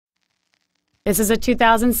This is a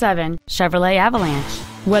 2007 Chevrolet Avalanche.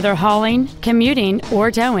 Whether hauling, commuting,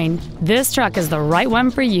 or towing, this truck is the right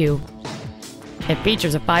one for you. It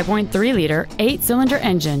features a 5.3-liter 8-cylinder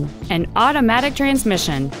engine, an automatic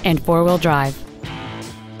transmission, and 4-wheel drive.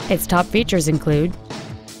 Its top features include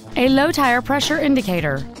a low tire pressure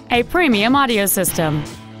indicator, a premium audio system,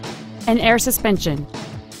 an air suspension,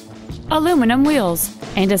 aluminum wheels,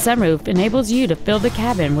 and a sunroof enables you to fill the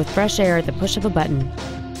cabin with fresh air at the push of a button.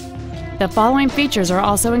 The following features are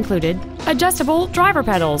also included: adjustable driver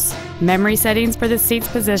pedals, memory settings for the seat's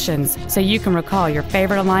positions so you can recall your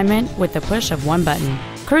favorite alignment with the push of one button,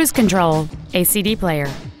 cruise control, a CD player,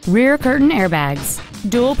 rear curtain airbags,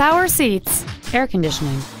 dual power seats, air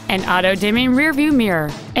conditioning, an auto-dimming rearview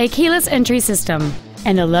mirror, a keyless entry system,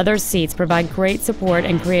 and the leather seats provide great support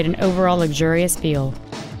and create an overall luxurious feel.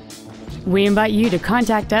 We invite you to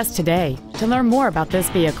contact us today to learn more about this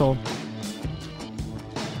vehicle.